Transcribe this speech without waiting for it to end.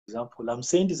example. I'm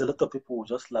saying this, a lot of people will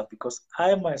just laugh because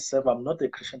I myself, I'm not a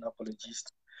Christian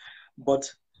apologist, but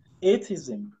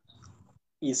atheism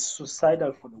is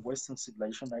suicidal for the Western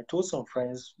civilization. I told some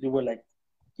friends, they were like,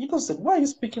 said, why are you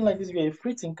speaking like this? You're a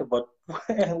free thinker, but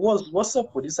what's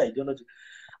up with this ideology?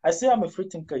 I say I'm a free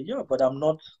thinker, yeah, but I'm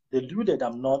not deluded.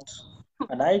 I'm not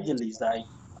an idealist.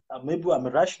 Maybe I'm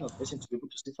a rational person to be able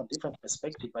to see from different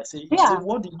perspective. I say, Yeah.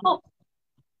 what do you? Oh,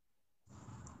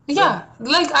 Yeah. yeah.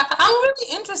 Like I'm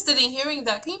really interested in hearing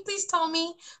that. Can you please tell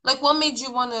me, like, what made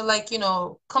you want to, like,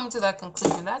 come to that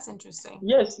conclusion? That's interesting.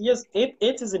 Yes, yes.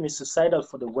 Atheism is suicidal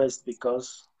for the West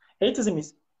because atheism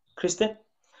is Christian.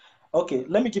 Okay,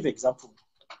 let me give you an example.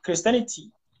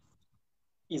 Christianity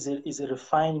is a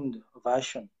refined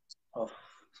version of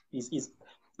is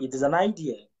it is an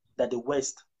idea that the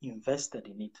West invested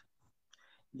in it.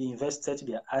 They invested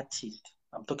their artists.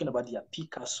 I'm talking about their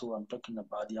Picasso. I'm talking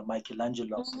about their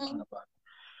Michelangelo. I'm talking Mm-hmm. about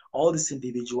all these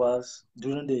individuals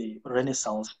during the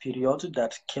Renaissance period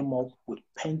that came up with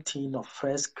painting of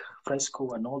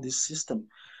fresco and all this system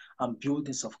and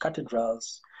buildings of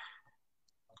cathedrals.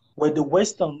 Where the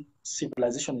Western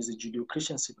civilization is a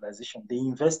Judeo-Christian civilization, they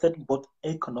invested both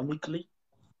economically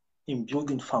in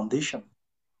building foundation.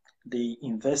 They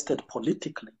invested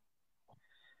politically,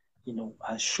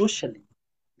 and socially.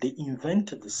 They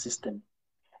invented the system.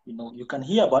 You can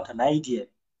hear about an idea,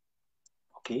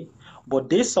 okay, but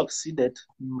they succeeded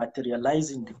in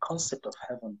materializing the concept of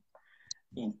heaven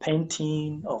in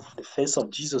painting of the face of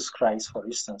Jesus Christ, for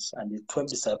instance, and the 12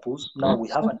 disciples. Now we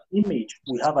have an image,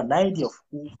 we have an idea of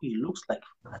who he looks like,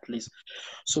 at least.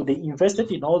 So they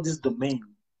invested in all this domain.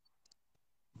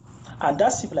 And that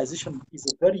civilization is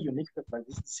a very unique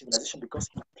civilization because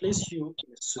it places you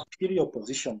in a superior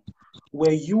position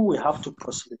where you will have to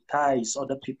proselytize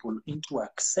other people into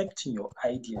accepting your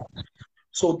idea.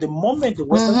 So the moment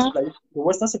Mm-hmm. the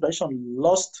Western civilization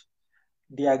lost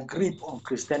their grip on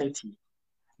Christianity,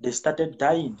 they started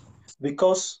dying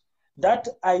because that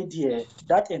idea,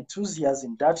 that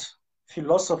enthusiasm, that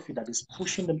philosophy that is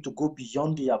pushing them to go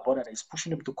beyond their border, that is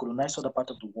pushing them to colonize other part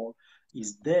of the world,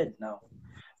 is dead now.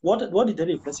 What did they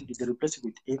replace it with? They replaced it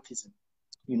with atheism.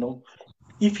 You know,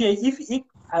 if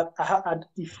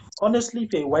honestly,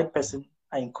 if you're a white person,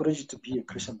 I encourage you to be a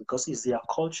Christian because it's their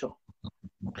culture.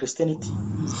 Christianity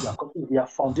is their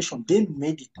foundation. They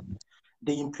made it.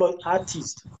 They employ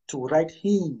artists to write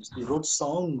hymns. They wrote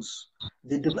songs.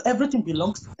 Everything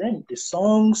belongs to them. The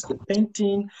songs, the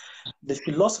painting, the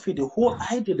philosophy, the whole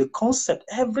idea, the concept,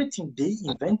 everything, they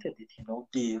invented it.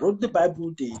 They wrote the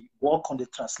Bible. They work on the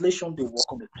translation. They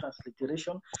work on the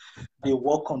transliteration. They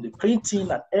work on the printing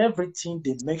and everything.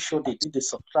 They make sure they did the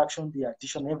subtraction, the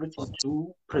addition, everything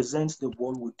to present the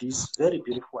world with this very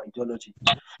beautiful ideology.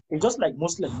 It's just like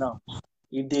Muslim now.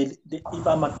 If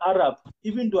I'm an Arab,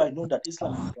 even though I know that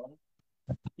Islam is wrong,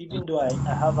 even though I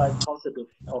have a concept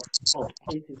of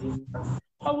atheism,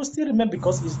 I will still remember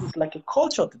because it's like a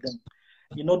culture to them.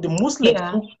 The Muslims Yeah.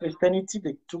 took Christianity,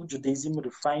 they took Judaism,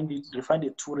 refined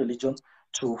the two religions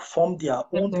to form their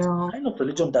own kind of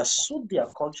religion that suit their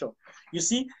culture. You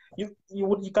see,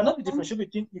 you cannot differentiate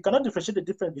the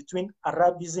difference between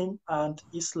Arabism and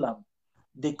Islam.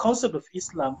 The concept of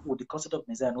Islam or the concept of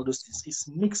Messiah and all those things is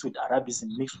mixed with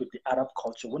Arabism, mixed with the Arab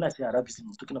culture. When I say Arabism,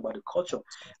 I'm talking about the culture.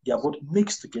 They are both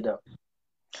mixed together.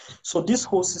 So this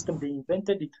whole system, they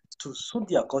invented it to suit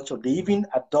their culture. They even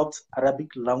adopt Arabic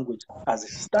language as a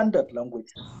standard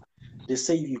language. They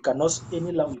say you cannot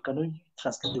any language, you cannot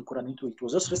translate the Quran into it. It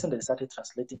was just recently they started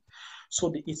translating.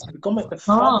 So it's become a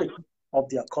Oh. fabric of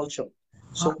their culture.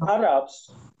 So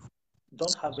Arabs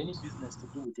don't have any business to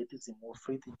do with atheism or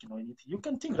free thinking or anything. You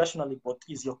can think rationally, but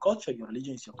it's your culture, your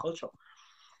religion is your culture.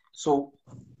 So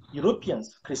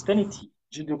Europeans, Christianity,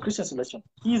 Judeo-Christian civilization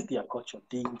is their culture.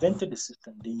 They invented the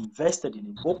system. They invested in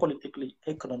it, both politically,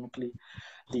 economically.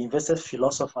 They invested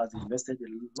philosophers. They invested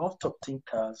a lot of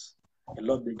thinkers, a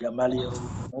lot of the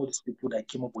Gamaliel, all these people that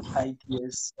came up with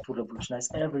ideas to revolutionize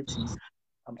everything.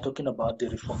 I'm talking about the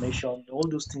Reformation, all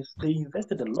those things. They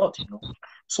invested a lot.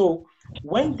 So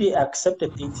when they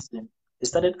accepted atheism, they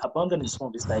started abandoning some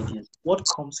of these ideas. What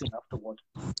comes in afterward?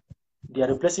 They are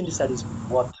replacing these ideas with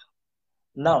what?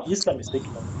 Now, Islam is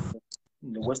taking over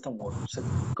in the Western world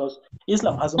because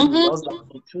Islam hasn't Mm-hmm. lost that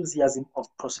enthusiasm of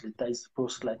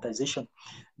proselytization.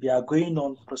 They are going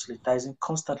on proselytizing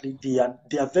constantly. They are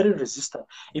very resistant.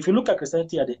 If you look at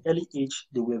Christianity at the early age,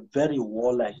 they were very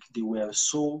warlike.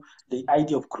 The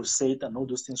idea of crusade and all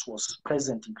those things was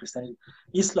present in Christianity.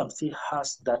 Islam still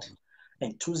has that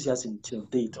enthusiasm till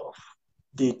date of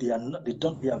they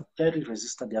are very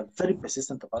resistant. They are very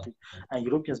persistent about it. And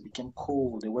Europeans became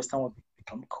cold. The Western world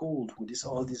become cold with this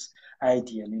all this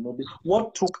idea. You know,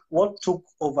 what took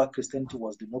over Christianity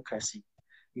was democracy.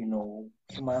 You know,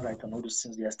 human rights and all those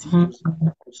things. They are still used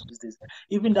these days.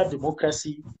 Even that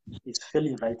democracy is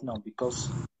failing right now because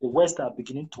the West are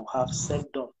beginning to have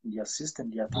self-doubt in their system.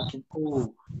 They are thinking,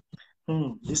 oh,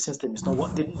 this system is not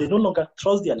what they no longer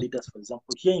trust their leaders. For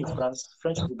example, here in France,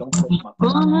 French people don't trust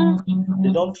Macron.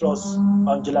 They don't trust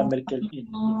Angela Merkel in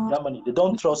Germany. They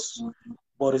don't trust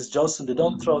Boris Johnson. They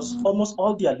don't trust almost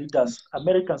all their leaders.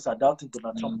 Americans are doubting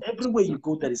Donald Trump. Everywhere you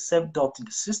go, there is self-doubt in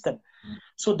the system.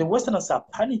 So the Westerners are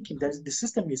panicking. The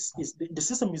system the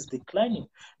system is declining.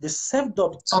 The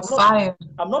self-doubt.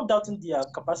 I'm not doubting their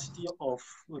capacity of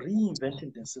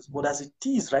reinventing themselves, but as it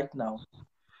is right now,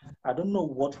 I don't know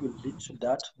what will lead to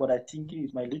that, but I think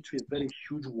it might lead to a very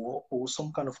huge war or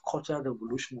some kind of cultural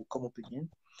revolution will come up again.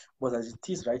 But as it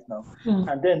is right now,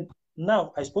 and then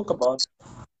now I spoke about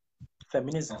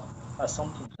feminism as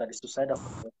something that is suicidal for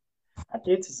the West, and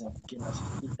atheism again as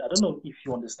it is. I don't know if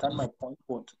you understand my point,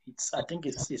 but I think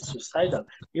it's suicidal.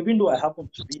 Even though I happen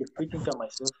to be a free thinker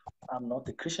myself, I'm not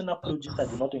a Christian apologist. I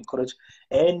do not encourage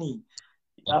any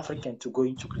African to go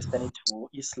into Christianity or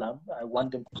Islam. I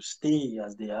want them to stay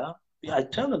as they are. I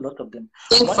tell a lot of them.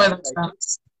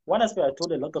 One aspect I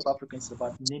told a lot of Africans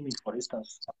about naming, for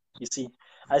instance. You see,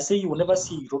 I say you will never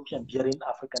see European bearing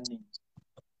African name.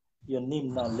 Your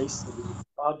name now, let's say,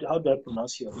 how do I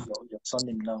pronounce your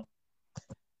surname now?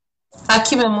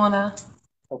 Akhimienmhona.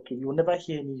 Okay, you will never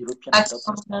hear any European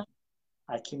adopting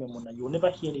Akhimienmhona. You will never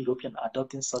hear any European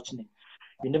adopting such name.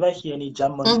 You never hear any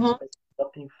German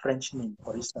adopting French name,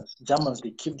 for instance. Germans,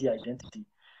 they keep their identity.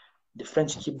 The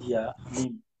French keep their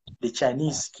name. The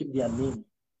Chinese keep their name.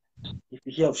 If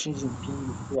you hear of Xi Jinping,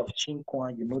 if you hear of Qin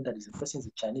Kuan, you know that the person is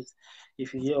a Chinese.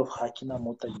 If you hear of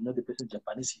Akhimienmhona, you know the person is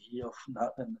Japanese. If you hear of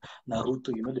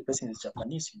Naruto, you know the person is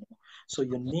Japanese. You know, so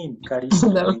your name carries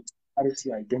carries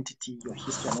your identity, your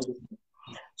history, and everything.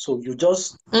 So you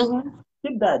just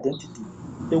keep that identity.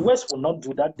 The West will not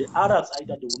do that. The Arabs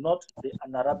either they will not.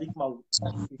 An Arabic man,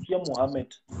 if you hear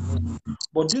Muhammad, you know.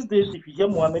 But these days, if you hear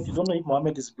Muhammad, you don't know if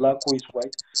Muhammad is black or is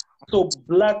white. So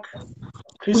black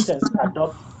Christians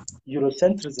adopt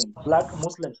Eurocentrism. Black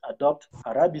Muslims adopt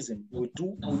Arabism. We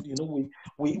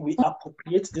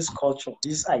appropriate this culture,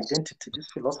 this identity, this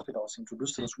philosophy that was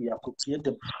introduced to us. We appropriate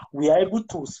them. We are able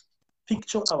to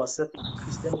picture ourselves in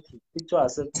Christianity, picture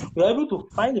ourselves. We are able to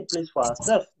find a place for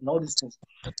ourselves in all these things.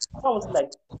 So I was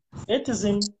like,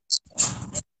 atheism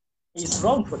is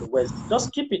wrong for the West.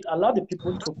 Just keep it. Allow the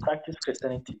people to practice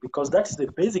Christianity because that is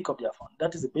the basic of their fund.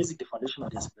 That is the foundation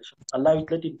of their salvation. Allow it.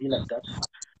 Let it be like that.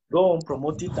 Go and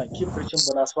promote it and keep preaching.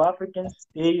 But as for Africans,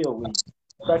 stay your way.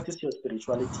 Practice your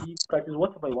spirituality. Practice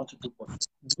whatever you want to do. But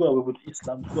do away with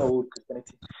Islam. Do away with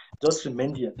Christianity. Just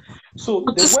remain there. So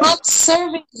the It's not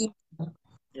serving you.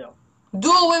 Yeah.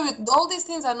 Do away with all these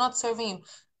things are not serving you.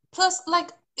 Plus,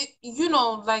 like, you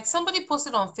know, like somebody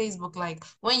posted on Facebook, like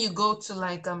when you go to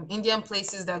like Indian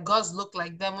places, that gods look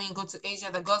like them. When you go to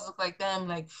Asia, the gods look like them.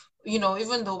 Like, you know,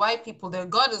 even the white people, their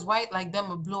god is white like them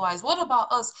with blue eyes. What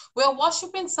about us? We're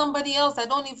worshiping somebody else that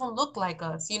don't even look like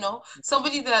us. You know,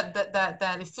 somebody that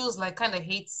it feels like kind of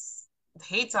hates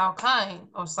our kind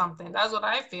or something. That's what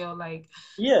I feel like.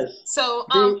 Yes. So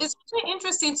it's really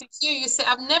interesting to hear you say.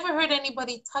 I've never heard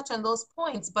anybody touch on those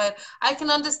points, but I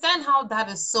can understand how that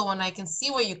is so, and I can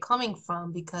see where you're coming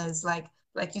from because, like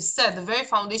you said, the very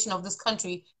foundation of this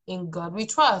country, in God we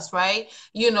trust, right?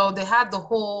 You know, they had the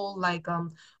whole like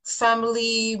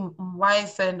family,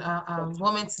 wife and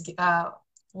woman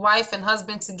wife and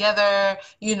husband together,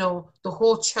 you know, the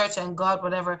whole church and God,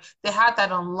 whatever, they had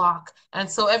that on lock. And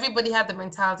so everybody had the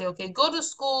mentality, okay, go to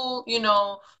school, you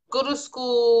know,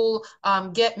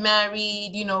 get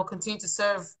married, you know, continue to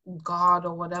serve God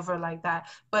or whatever like that.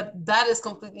 But that is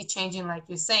completely changing, like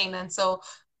you're saying. And so,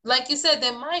 like you said,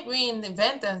 they might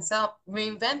reinvent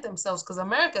themselves because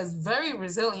America is very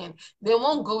resilient. They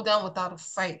won't go down without a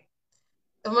fight.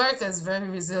 America is very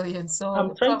resilient. So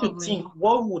I'm trying to think,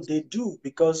 what would they do?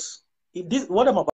 Because what I'm about